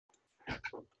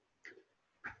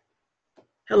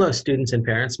Hello, students and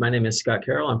parents. My name is Scott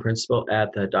Carroll. I'm principal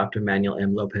at the Dr. Manuel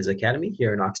M. Lopez Academy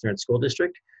here in Oxnard School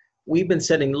District. We've been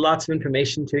sending lots of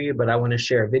information to you, but I want to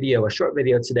share a short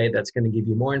video today that's going to give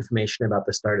you more information about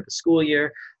the start of the school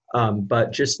year.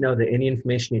 But just know that any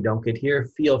information you don't get here,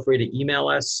 feel free to email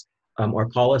us or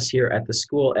call us here at the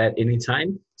school at any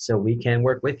time so we can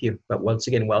work with you. But once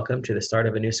again, welcome to the start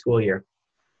of a new school year.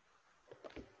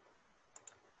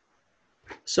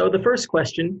 So the first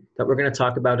question that we're going to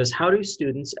talk about is, how do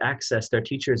students access their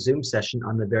teacher's Zoom session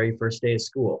on the very first day of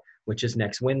school, which is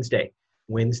next Wednesday,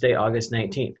 August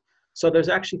 19th. So there's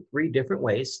actually three different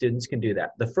ways students can do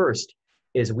that. The first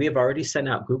is we have already sent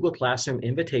out Google Classroom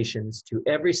invitations to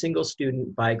every single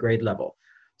student by grade level.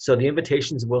 So the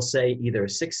invitations will say either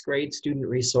 6th grade Student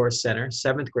Resource Center,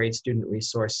 7th grade Student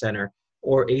Resource Center,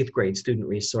 or 8th grade Student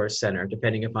Resource Center,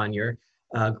 depending upon your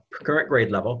current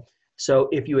grade level. So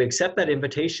if you accept that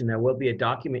invitation, there will be a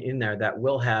document in there that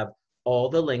will have all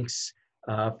the links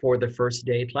for the first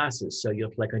day classes. So you'll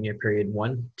click on your period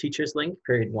 1 teacher's link,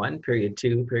 period 1, period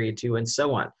 2, and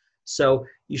so on. So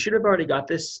you should have already got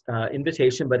this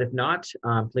invitation, but if not,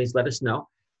 please let us know.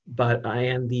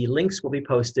 And the links will be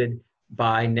posted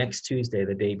by next Tuesday,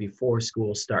 the day before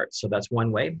school starts. So that's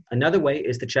one way. Another way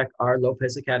is to check our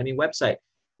Lopez Academy website.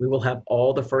 We will have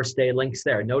all the first day links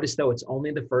there. Notice though, it's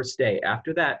only the first day.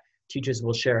 After that, teachers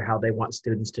will share how they want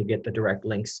students to get the direct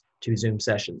links to Zoom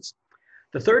sessions.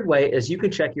 The third way is you can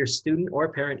check your student or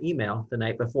parent email the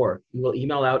night before. You will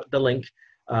email out the link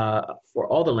for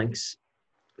all the links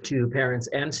to parents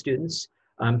and students.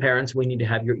 Parents, we need to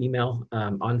have your email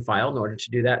on file in order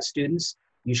to do that. Students,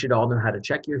 you should all know how to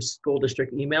check your school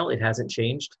district email. It hasn't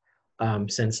changed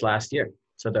since last year.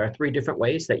 So there are three different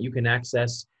ways that you can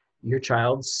access your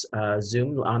child's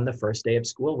Zoom on the first day of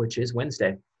school, which is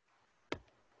Wednesday.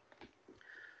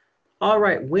 All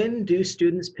right, when do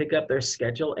students pick up their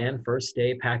schedule and first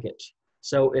day package?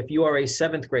 So if you are a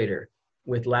 7th grader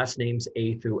with last names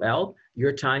A through L,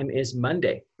 your time is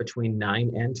Monday between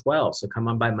 9 and 12. So come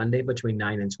on by Monday between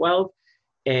 9 and 12,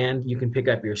 and you can pick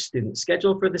up your student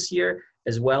schedule for this year,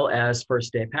 as well as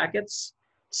first day packets.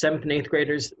 7th and 8th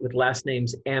graders with last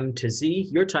names M to Z,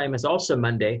 your time is also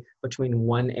Monday between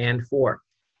 1 and 4.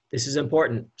 This is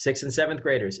important. 6th and 7th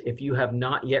graders, if you have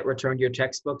not yet returned your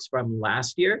textbooks from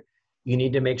last year, you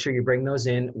need to make sure you bring those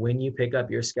in when you pick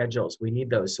up your schedules. We need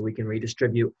those so we can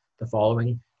redistribute the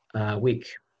following week.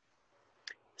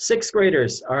 6th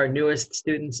graders are our newest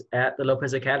students at the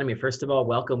Lopez Academy. First of all,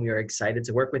 welcome. We are excited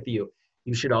to work with you.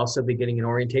 You should also be getting an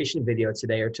orientation video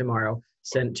today or tomorrow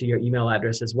sent to your email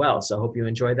address as well. So I hope you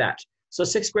enjoy that. So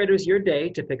 6th graders, your day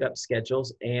to pick up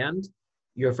schedules and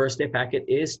your first day packet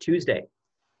is Tuesday.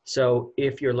 So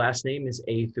if your last name is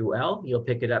A through L, you'll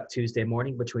pick it up Tuesday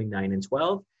morning between 9 and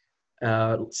 12.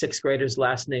 6th graders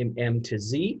last name M to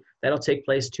Z, that'll take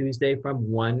place Tuesday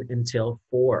from 1 until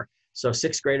 4. So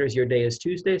 6th graders, your day is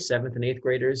Tuesday, 7th and 8th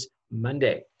graders,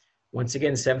 Monday. Once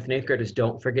again, 7th and 8th graders,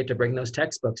 don't forget to bring those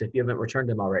textbooks if you haven't returned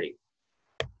them already.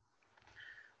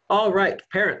 All right,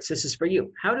 parents, this is for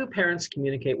you. How do parents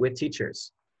communicate with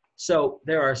teachers? So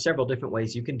there are several different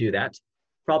ways you can do that.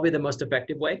 Probably the most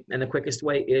effective way and the quickest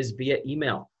way is via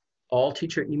email. All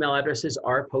teacher email addresses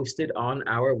are posted on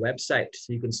our website,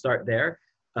 so you can start there.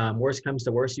 Worst comes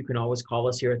to worst, you can always call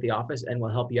us here at the office and we'll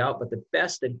help you out, but the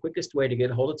best and quickest way to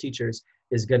get a hold of teachers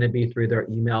is going to be through their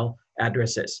email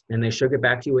addresses, and they should get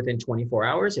back to you within 24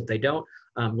 hours. If they don't,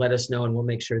 let us know and we'll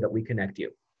make sure that we connect you.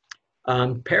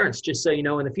 Parents, just so you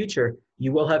know, in the future,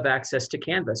 you will have access to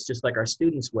Canvas, just like our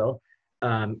students will,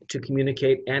 to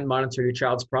communicate and monitor your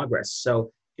child's progress.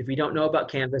 So if you don't know about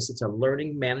Canvas, it's a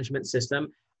learning management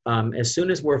system. As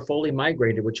soon as we're fully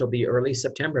migrated, which will be early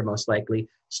September most likely,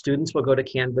 students will go to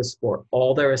Canvas for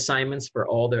all their assignments, for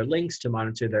all their links, to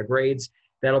monitor their grades.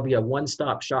 That'll be a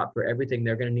one-stop shop for everything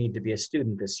they're going to need to be a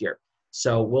student this year.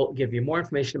 So we'll give you more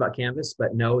information about Canvas,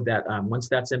 but know that once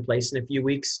that's in place in a few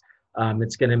weeks,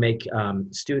 it's going to make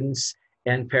students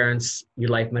and parents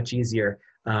your life much easier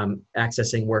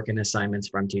accessing work and assignments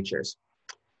from teachers.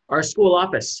 Our school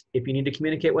office, if you need to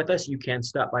communicate with us, you can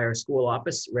stop by our school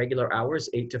office, regular hours,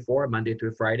 8 to 4, Monday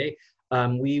through Friday.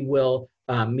 We will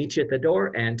meet you at the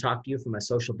door and talk to you from a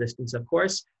social distance, of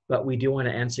course, but we do want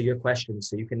to answer your questions.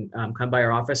 So you can come by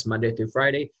our office Monday through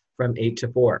Friday from 8 to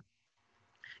 4.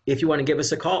 If you want to give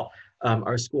us a call,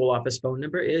 our school office phone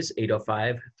number is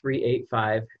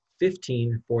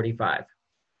 805-385-1545.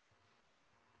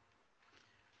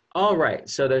 All right,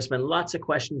 so there's been lots of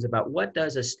questions about what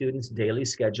does a student's daily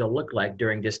schedule look like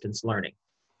during distance learning.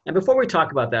 And before we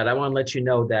talk about that, I want to let you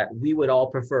know that we would all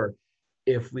prefer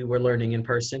if we were learning in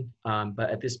person, but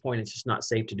at this point, it's just not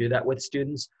safe to do that with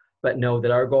students. but know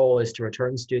that our goal is to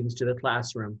return students to the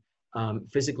classroom,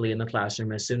 physically in the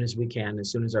classroom as soon as we can,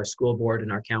 as soon as our school board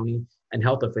and our county and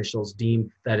health officials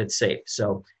deem that it's safe.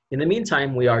 So in the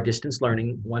meantime, we are distance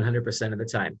learning 100% of the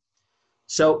time.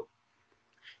 So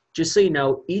just so you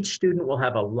know, each student will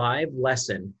have a live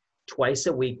lesson twice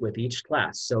a week with each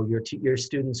class. So your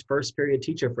student's first period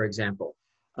teacher, for example,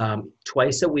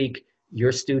 twice a week,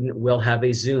 your student will have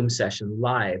a Zoom session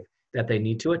live that they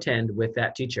need to attend with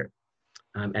that teacher.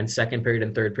 And second period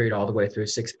and third period all the way through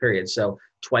sixth period. So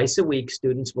twice a week,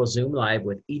 students will Zoom live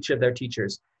with each of their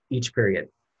teachers each period.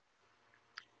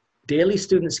 Daily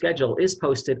student schedule is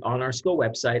posted on our school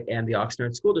website and the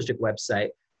Oxnard School District website,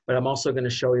 but I'm also going to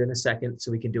show you in a second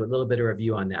so we can do a little bit of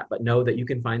review on that. But know that you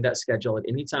can find that schedule at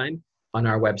any time on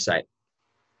our website.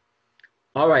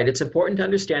 All right, it's important to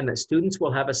understand that students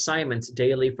will have assignments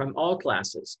daily from all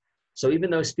classes. So even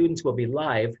though students will be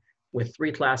live with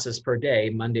 3 classes per day,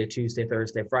 Monday, Tuesday,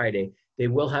 Thursday, Friday, they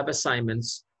will have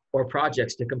assignments or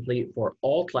projects to complete for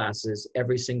all classes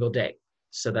every single day.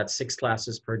 So that's 6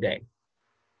 classes per day.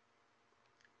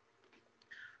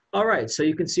 All right, so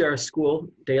you can see our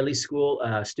daily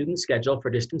school student schedule for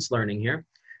distance learning here.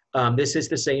 This is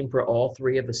the same for all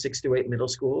 3 of the 6 to 8 middle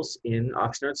schools in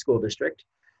Oxnard School District.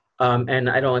 And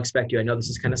I don't expect you, I know this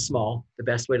is kind of small. The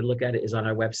best way to look at it is on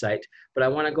our website, but I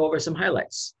want to go over some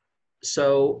highlights.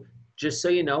 So just so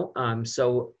you know,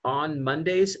 so on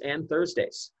Mondays and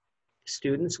Thursdays,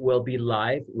 students will be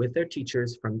live with their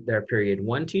teachers from their period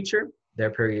 1 teacher,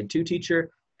 their period 2 teacher,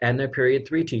 and their period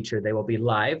 3 teacher. They will be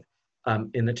live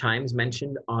in the times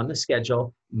mentioned on the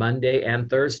schedule, Monday and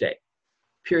Thursday.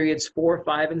 Periods 4,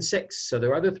 5, and 6. So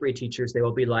there are other 3 teachers they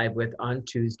will be live with on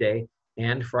Tuesday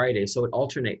and Friday. So it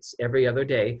alternates. Every other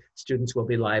day, students will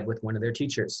be live with one of their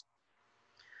teachers.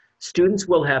 Students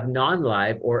will have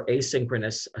non-live or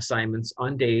asynchronous assignments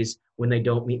on days when they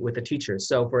don't meet with the teacher.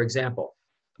 So for example,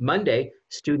 Monday,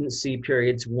 students see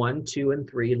periods 1, 2, and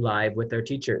 3 live with their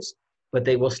teachers, but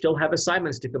they will still have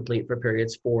assignments to complete for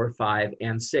periods 4, 5,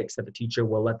 and 6 that the teacher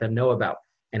will let them know about,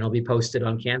 and it'll be posted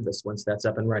on Canvas once that's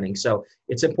up and running. So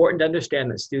it's important to understand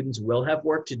that students will have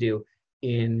work to do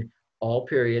in all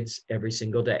periods every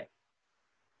single day.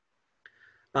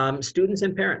 Students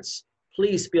and parents,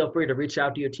 please feel free to reach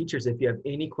out to your teachers if you have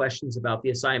any questions about the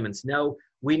assignments.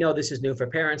 We know this is new for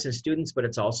parents and students, but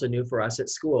it's also new for us at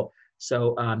school.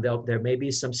 So there may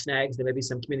be some snags, there may be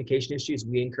some communication issues.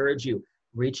 We encourage you,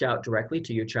 reach out directly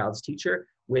to your child's teacher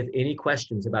with any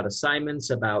questions about assignments,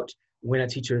 about when a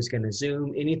teacher is going to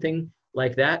Zoom, anything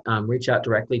like that. Reach out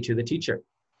directly to the teacher.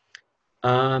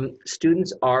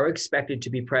 Students are expected to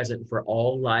be present for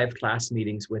all live class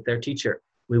meetings with their teacher.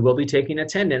 We will be taking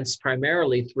attendance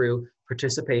primarily through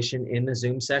participation in the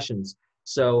Zoom sessions.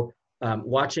 So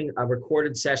watching a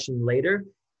recorded session later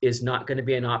is not going to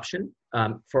be an option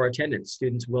for attendance.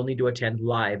 Students will need to attend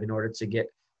live in order to get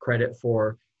credit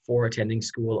for attending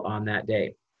school on that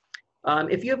day.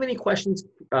 If you have any questions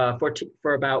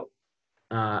for about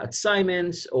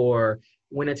assignments or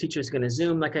when a teacher is going to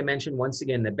Zoom, like I mentioned, once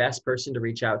again, the best person to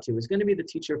reach out to is going to be the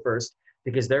teacher first,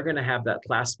 because they're going to have that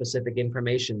class-specific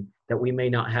information that we may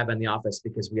not have in the office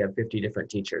because we have 50 different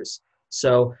teachers.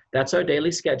 So that's our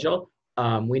daily schedule.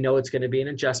 We know it's going to be an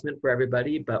adjustment for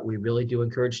everybody, but we really do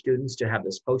encourage students to have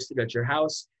this posted at your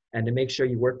house and to make sure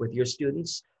you work with your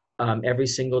students every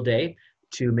single day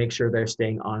to make sure they're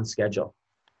staying on schedule.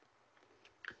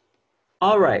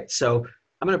 All right, so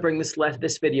I'm going to bring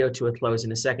this video to a close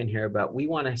in a second here, but we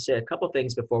want to say a couple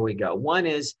things before we go. One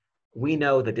is, we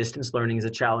know that distance learning is a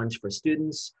challenge for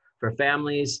students, for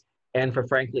families, and for,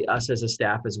 frankly, us as a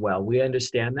staff as well. We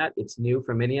understand that. It's new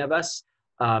for many of us,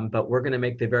 but we're going to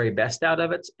make the very best out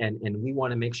of it, and we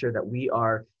want to make sure that we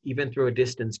are, even through a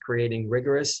distance, creating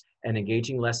rigorous and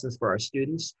engaging lessons for our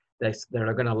students that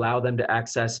are going to allow them to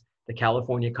access the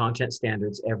California content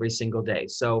standards every single day.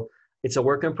 So it's a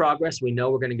work in progress. We know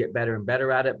we're going to get better and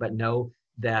better at it, but know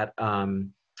that,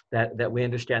 that we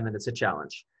understand that it's a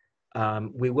challenge.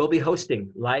 We will be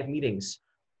hosting live meetings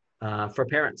for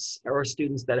parents or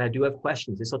students that do have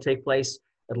questions. This will take place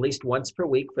at least once per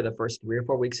week for the first 3 or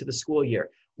 4 weeks of the school year.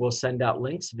 We'll send out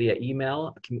links via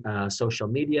email, social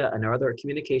media, and other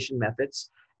communication methods,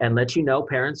 and let you know,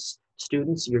 parents,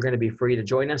 students, you're going to be free to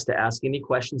join us to ask any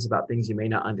questions about things you may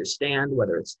not understand,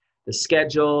 whether it's the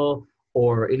schedule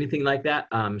or anything like that.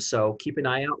 So keep an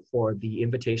eye out for the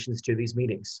invitations to these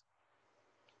meetings.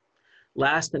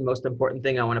 Last and most important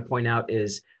thing I want to point out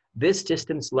is this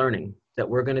distance learning that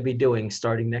we're going to be doing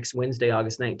starting next Wednesday,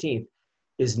 August 19th,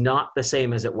 is not the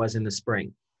same as it was in the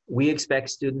spring. We expect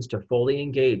students to fully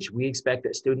engage. We expect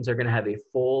that students are going to have a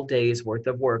full day's worth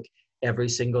of work every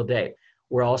single day.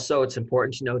 It's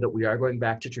important to know that we are going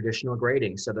back to traditional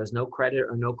grading. So there's no credit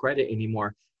or no credit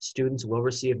anymore. Students will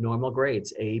receive normal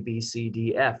grades, A, B, C,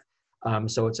 D, F.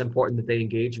 So it's important that they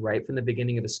engage right from the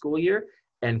beginning of the school year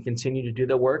and continue to do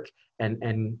the work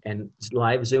and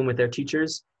live Zoom with their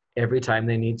teachers every time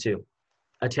they need to.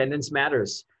 Attendance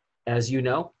matters. As you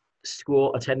know,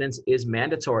 school attendance is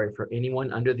mandatory for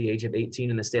anyone under the age of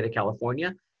 18 in the state of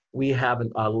California. We have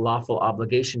a lawful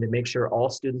obligation to make sure all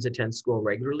students attend school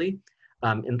regularly,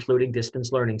 including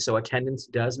distance learning. So attendance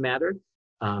does matter.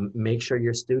 Make sure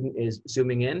your student is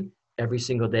Zooming in every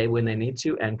single day when they need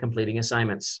to and completing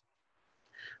assignments.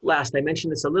 Last, I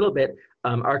mentioned this a little bit,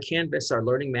 our Canvas, our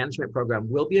learning management program,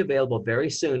 will be available very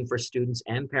soon for students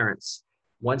and parents.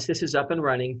 Once this is up and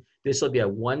running, this will be a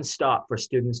one-stop for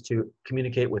students to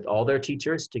communicate with all their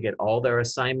teachers, to get all their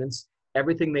assignments,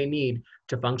 everything they need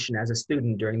to function as a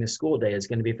student during the school day is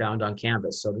going to be found on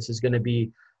Canvas. So this is going to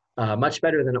be much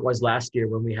better than it was last year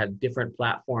when we had different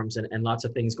platforms and lots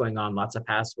of things going on, lots of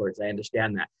passwords. I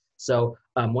understand that. So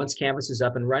once Canvas is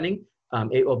up and running,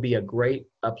 it will be a great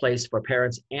place for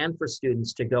parents and for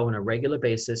students to go on a regular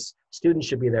basis. Students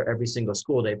should be there every single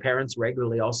school day. Parents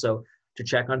regularly also to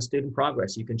check on student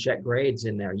progress. You can check grades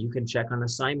in there. You can check on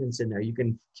assignments in there. You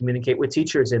can communicate with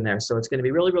teachers in there. So it's going to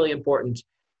be really, really important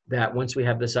that once we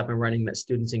have this up and running, that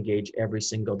students engage every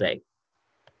single day.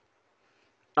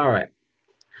 All right.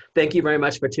 Thank you very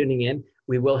much for tuning in.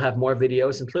 We will have more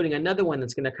videos, including another one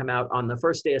that's going to come out on the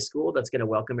first day of school that's going to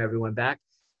welcome everyone back.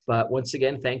 But once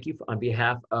again, thank you on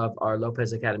behalf of our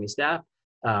Lopez Academy staff.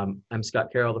 I'm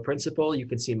Scott Carroll, the principal. You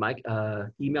can see my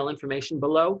email information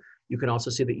below. You can also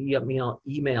see the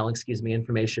email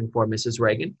information for Mrs.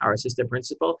 Reagan, our assistant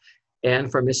principal, and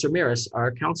for Ms. Ramirez,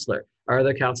 our counselor. Our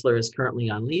other counselor is currently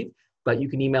on leave, but you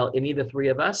can email any of the three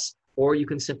of us, or you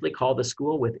can simply call the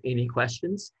school with any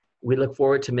questions. We look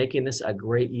forward to making this a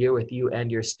great year with you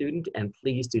and your student, and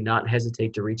please do not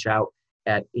hesitate to reach out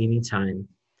at any time.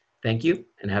 Thank you,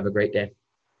 and have a great day.